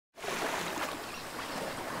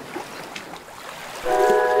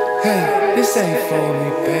Hey, this ain't for me,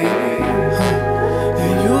 baby.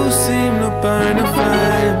 And you seem to burn the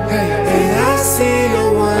flame. Hey, and I see the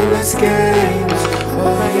one that's games.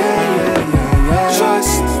 Oh yeah.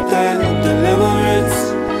 Trust and deliverance.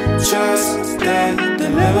 Trust and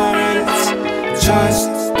deliverance. Trust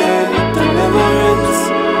and deliverance.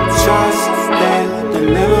 Trust and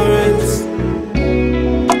deliverance.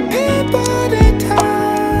 People they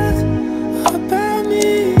talk about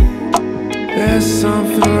me. There's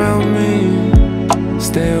something around me.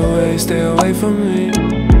 Stay away from me.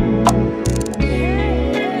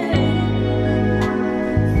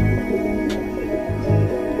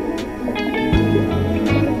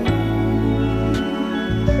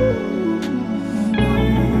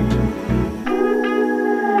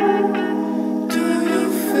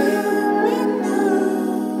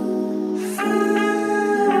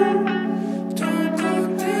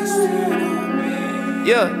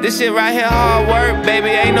 Yeah, this shit right here hard work, baby,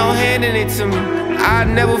 ain't no handing it to me. I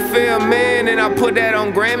never feel a man and I put that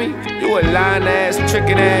on Grammy. You a lying ass,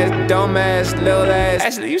 tricking ass, dumb ass, little ass.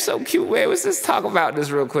 Actually, you so cute, man, let's just talk about this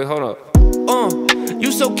real quick, hold up.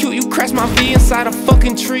 You so cute, you crashed my V inside a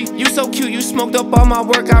fucking tree. You so cute, you smoked up all my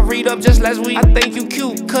work, I read up just last week. I think you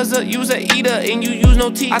cute, cause you's a eater and you use no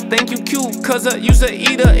teeth. I think you cute, cause you's a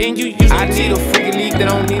eater and you use no teeth. I need a freaky league that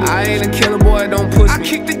don't need it. I ain't a killer boy, don't push me. I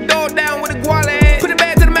kick the door down with a guala. Put it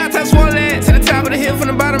back to the mouth, I swallow that. To the top of the hill from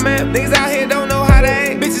the bottom, man. Niggas out here don't know how to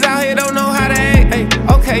act. Bitches out here don't know how to act. Hey,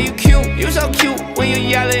 okay, you cute, you so cute when you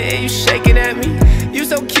yelling and you shaking at me. You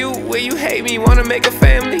so cute when you hate me, wanna make a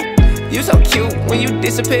family. You so cute when you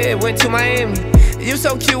disappeared, went to Miami. You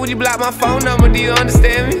so cute when you block my phone number, do you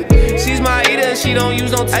understand me? She's my eater, she don't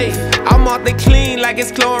use no teeth. I'm off the clean like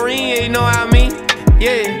it's chlorine, yeah, you know what I mean?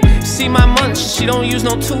 Yeah, see my munch, she don't use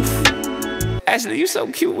no tooth. Actually, you so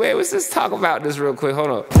cute, man, let's just talk about this real quick, hold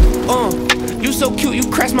up. You so cute, you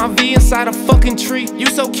crashed my V inside a fucking tree. You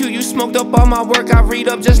so cute, you smoked up all my work, I read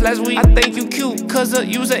up just last week. I think you cute, cause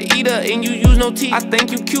you's a eater and you use no teeth. I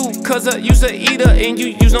think you cute, cause you's a eater and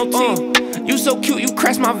you use no teeth. You so cute, you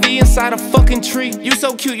crashed my V inside a fucking tree. You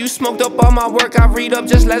so cute, you smoked up all my work, I read up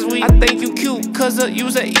just last week. I think you cute, cause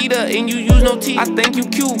you's a eater and you use no teeth. I think you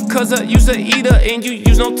cute, cause you's a eater and you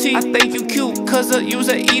use no teeth. I think you cute, cause you's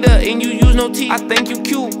a eater and you use no teeth. I think you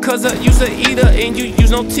cute, cause you's a eater and you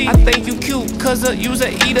use no teeth. I think you cute, cause you's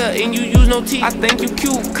a eater and you use no teeth. I think you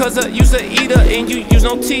cute, cause you's a eater and you use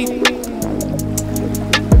no teeth.